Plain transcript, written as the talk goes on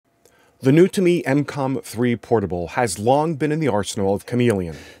The new to me Emcomm 3 portable has long been in the arsenal of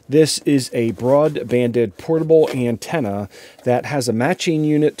Chameleon. This is a broad-banded portable antenna that has a matching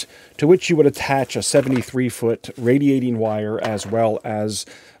unit to which you would attach a 73-foot radiating wire as well as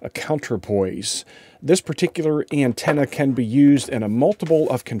a counterpoise. This particular antenna can be used in a multiple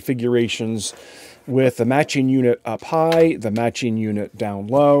of configurations with the matching unit up high, the matching unit down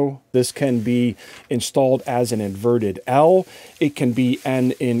low. This can be installed as an inverted L. It can be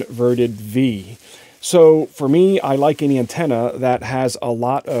an inverted V. So for me, I like an antenna that has a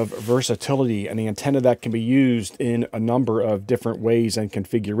lot of versatility, an antenna that can be used in a number of different ways and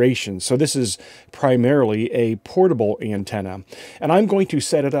configurations. So this is primarily a portable antenna. And I'm going to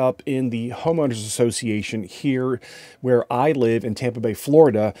set it up in the Homeowners Association here where I live in Tampa Bay,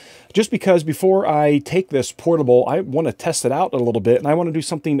 Florida, just because before I take this portable, I want to test it out a little bit, and I want to do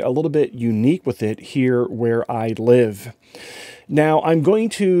something a little bit unique with it here where I live. Now, I'm going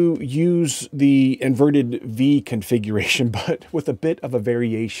to use the inverted V configuration, but with a bit of a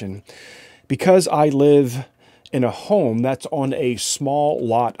variation. Because I live in a home that's on a small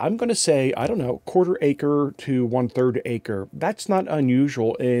lot, I'm going to say, I don't know, 1/4 acre to 1/3 acre. That's not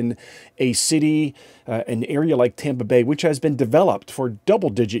unusual in a city, an area like Tampa Bay, which has been developed for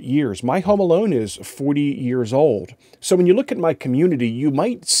double-digit years. My home alone is 40 years old. So when you look at my community, you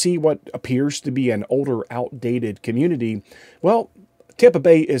might see what appears to be an older, outdated community. Well, Tampa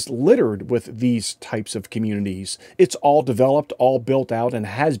Bay is littered with these types of communities. It's all developed, all built out, and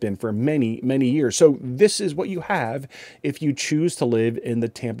has been for many, many years. So this is what you have if you choose to live in the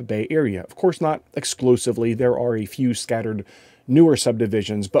Tampa Bay area. Of course, not exclusively. There are a few scattered newer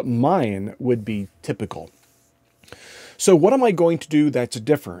subdivisions, but mine would be typical. So what am I going to do that's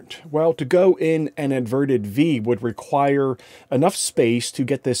different? Well, to go in an inverted V would require enough space to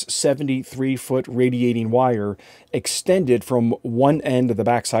get this 73-foot radiating wire extended from one end of the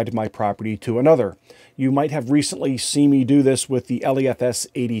backside of my property to another. You might have recently seen me do this with the LEFS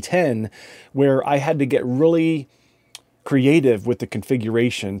 8010, where I had to get really creative with the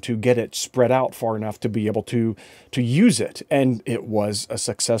configuration to get it spread out far enough to be able to use it. And it was a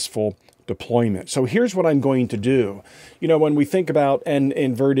successful deployment. So here's what I'm going to do. You know, when we think about an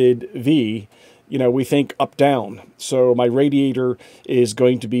inverted V, you know, we think up down. So my radiator is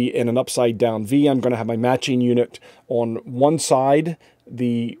going to be in an upside down V. I'm going to have my matching unit on one side.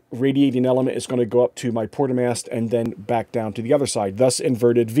 The radiating element is going to go up to my portamast and then back down to the other side, thus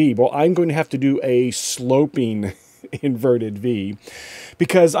inverted V. Well, I'm going to have to do a sloping inverted V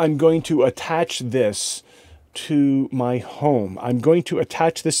because I'm going to attach this to my home. I'm going to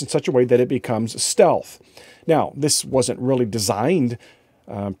attach this in such a way that it becomes stealth. Now, this wasn't really designed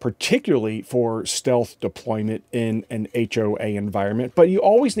particularly for stealth deployment in an HOA environment, but you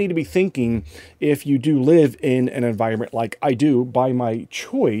always need to be thinking, if you do live in an environment like I do by my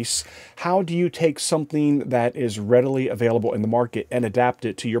choice, how do you take something that is readily available in the market and adapt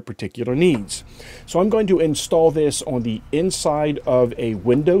it to your particular needs? So I'm going to install this on the inside of a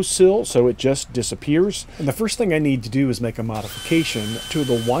windowsill so it just disappears. And the first thing I need to do is make a modification to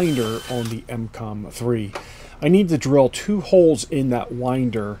the winder on the Emcomm 3. I need to drill 2 holes in that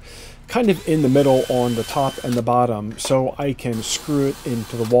winder, kind of in the middle on the top and the bottom, so I can screw it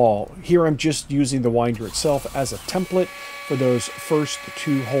into the wall. Here I'm just using the winder itself as a template for those first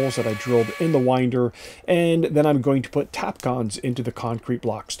 2 holes that I drilled in the winder, and then I'm going to put tapcons into the concrete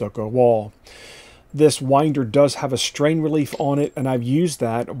block stucco wall. This winder does have a strain relief on it, and I've used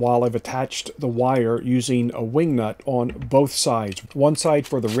that while I've attached the wire using a wing nut on both sides. One side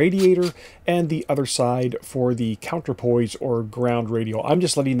for the radiator and the other side for the counterpoise or ground radial. I'm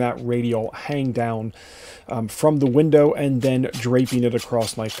just letting that radial hang down from the window and then draping it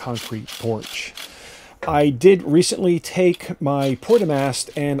across my concrete porch. I did recently take my portamast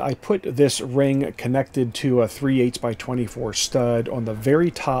and I put this ring connected to a 3/8 by 24 stud on the very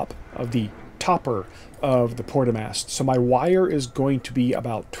top of the topper of the portamast. So my wire is going to be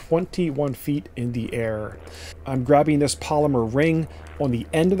about 21 feet in the air. I'm grabbing this polymer ring on the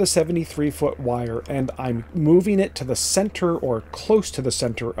end of the 73-foot wire and I'm moving it to the center or close to the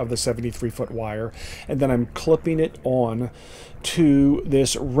center of the 73-foot wire, and then I'm clipping it on to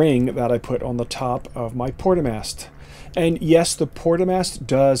this ring that I put on the top of my portamast. And yes, the portamast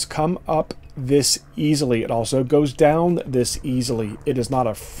does come up this easily. It also goes down this easily. It is not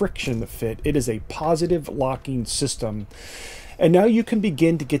a friction fit. It is a positive locking system. And now you can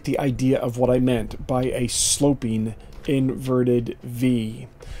begin to get the idea of what I meant by a sloping inverted V.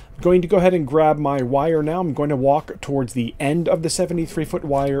 I'm going to go ahead and grab my wire now. I'm going to walk towards the end of the 73-foot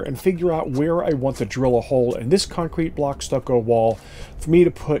wire and figure out where I want to drill a hole in this concrete block stucco wall for me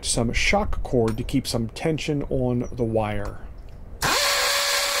to put some shock cord to keep some tension on the wire.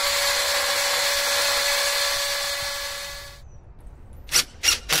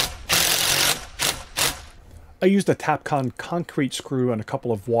 I used a Tapcon concrete screw and a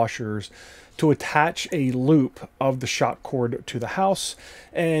couple of washers to attach a loop of the shock cord to the house,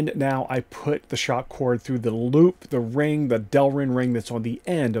 and now I put the shock cord through the loop, the ring, the Delrin ring that's on the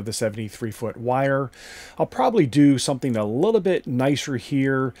end of the 73-foot wire. I'll probably do something a little bit nicer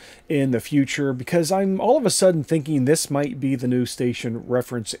here in the future because I'm all of a sudden thinking this might be the new station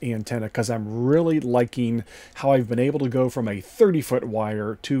reference antenna, because I'm really liking how I've been able to go from a 30-foot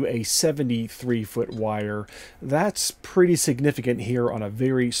wire to a 73-foot wire. That's pretty significant here on a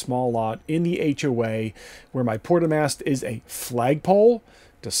very small lot in the HOA, where my portamast is a flagpole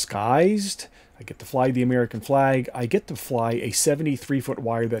disguised. I get to fly the American flag. I get to fly a 73-foot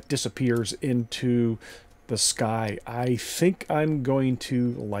wire that disappears into the sky. I think I'm going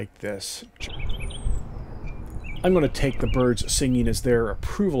to like this. I'm going to take the birds singing as their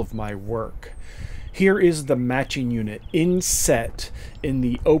approval of my work. Here is the matching unit inset in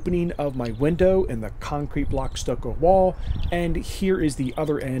the opening of my window in the concrete block stucco wall, and here is the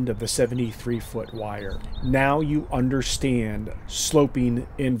other end of the 73-foot wire. Now you understand sloping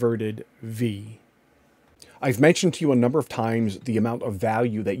inverted V. I've mentioned to you a number of times the amount of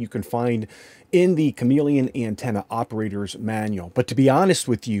value that you can find in the Chameleon Antenna Operator's Manual. But to be honest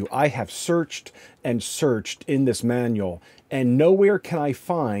with you, I have searched and searched in this manual, and nowhere can I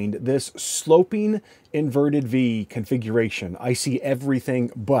find this sloping inverted V configuration. I see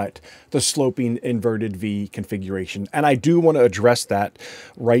everything but the sloping inverted V configuration, and I do want to address that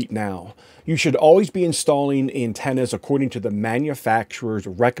right now. You should always be installing antennas according to the manufacturer's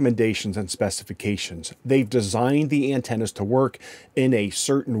recommendations and specifications. They've designed the antennas to work in a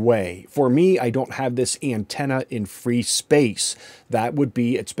certain way. For me, I don't have this antenna in free space. That would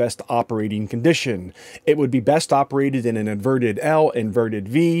be its best operating condition. It would be best operated in an inverted L, inverted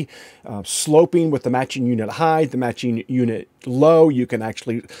V, sloping with the matching unit high, the matching unit low. You can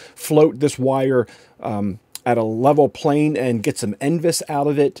actually float this wire at a level plane and get some NVIS out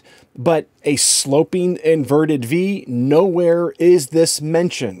of it. But a sloping inverted V, nowhere is this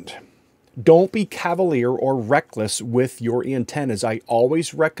mentioned. Don't be cavalier or reckless with your antennas. I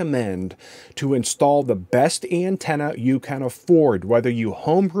always recommend to install the best antenna you can afford, whether you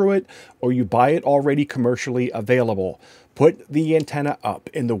homebrew it or you buy it already commercially available. Put the antenna up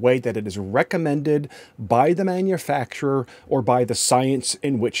in the way that it is recommended by the manufacturer or by the science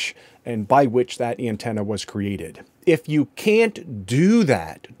in which and by which that antenna was created. If you can't do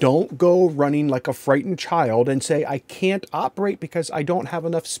that, don't go running like a frightened child and say, I can't operate because I don't have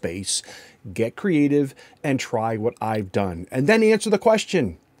enough space. Get creative and try what I've done. And then answer the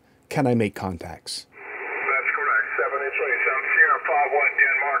question, can I make contacts? That's correct. 73, Sierra 51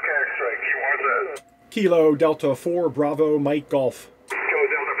 Denmark X-ray. Key 1 Kilo Delta 4 Bravo Mike Golf. Kilo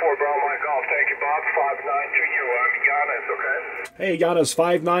Delta 4 Bravo Mike Golf. Thank you, Bob. 59 to you. I'm Giannis, okay? Hey, Giannis,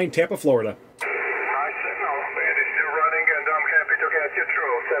 5'9", Tampa, Florida. High signal. Band is still running, and I'm happy to get you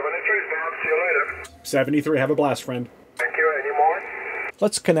through. 73, Bob. See you later. 73, have a blast, friend. Thank you. Any more?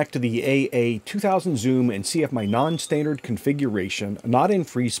 Let's connect to the AA2000 Zoom and see if my non-standard configuration, not in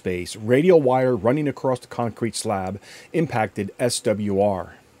free space, radial wire running across the concrete slab, impacted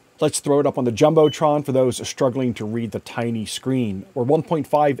SWR. Let's throw it up on the Jumbotron for those struggling to read the tiny screen. We're 1.5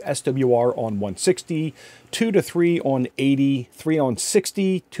 SWR on 160, 2 to 3 on 80, 3 on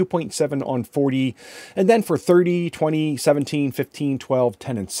 60, 2.7 on 40, and then for 30, 20, 17, 15, 12,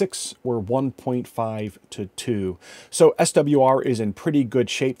 10, and 6, we're 1.5 to 2. So SWR is in pretty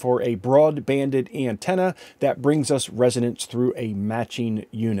good shape for a broad-banded antenna that brings us resonance through a matching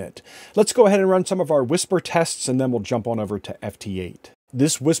unit. Let's go ahead and run some of our whisper tests, and then we'll jump on over to FT8.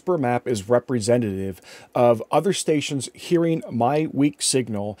 This whisper map is representative of other stations hearing my weak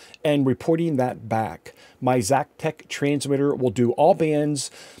signal and reporting that back. My Zactec transmitter will do all bands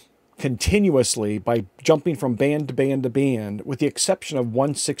continuously by jumping from band to band to band, with the exception of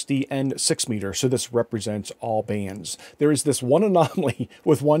 160 and 6 meter. So this represents all bands. There is this one anomaly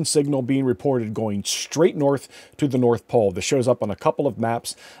with one signal being reported going straight north to the North Pole. This shows up on a couple of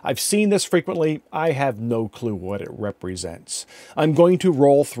maps. I've seen this frequently. I have no clue what it represents. I'm going to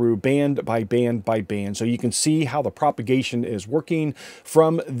roll through band by band by band so you can see how the propagation is working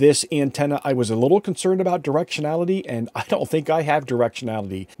from this antenna. I was a little concerned about directionality, and I don't think I have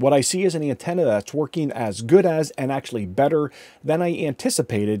directionality. What I see is an antenna that's working as good as, and actually better than I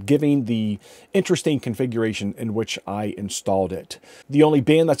anticipated, given the interesting configuration in which I installed it. The only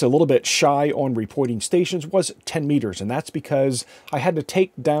band that's a little bit shy on reporting stations was 10 meters, and that's because I had to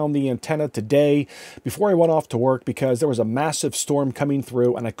take down the antenna today before I went off to work because there was a massive storm coming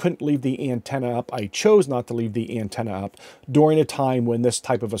through and I couldn't leave the antenna up. I chose not to leave the antenna up during a time when this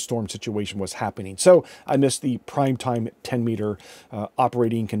type of a storm situation was happening. So I missed the prime time 10 meter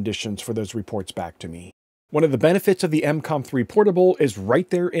operating conditions for those reports back to me. One of the benefits of the Emcomm 3 Portable is right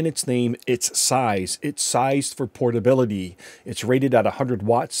there in its name, its size. It's sized for portability. It's rated at 100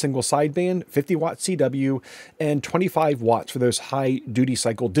 watts single sideband, 50 watt CW, and 25 watts for those high duty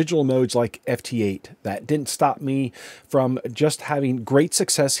cycle digital modes like FT8. That didn't stop me from just having great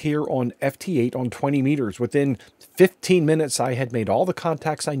success here on FT8 on 20 meters. Within 15 minutes, I had made all the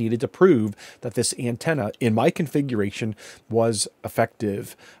contacts I needed to prove that this antenna in my configuration was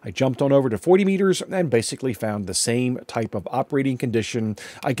effective. I jumped on over to 40 meters and basically found the same type of operating condition.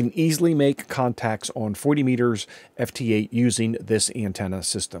 I can easily make contacts on 40 meters FT8 using this antenna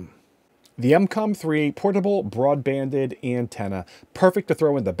system. The Emcomm 3 portable broadbanded antenna, perfect to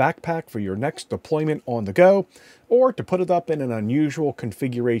throw in the backpack for your next deployment on the go, or to put it up in an unusual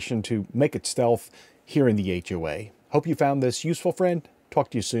configuration to make it stealth here in the HOA. Hope you found this useful, friend.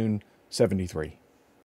 Talk to you soon. 73.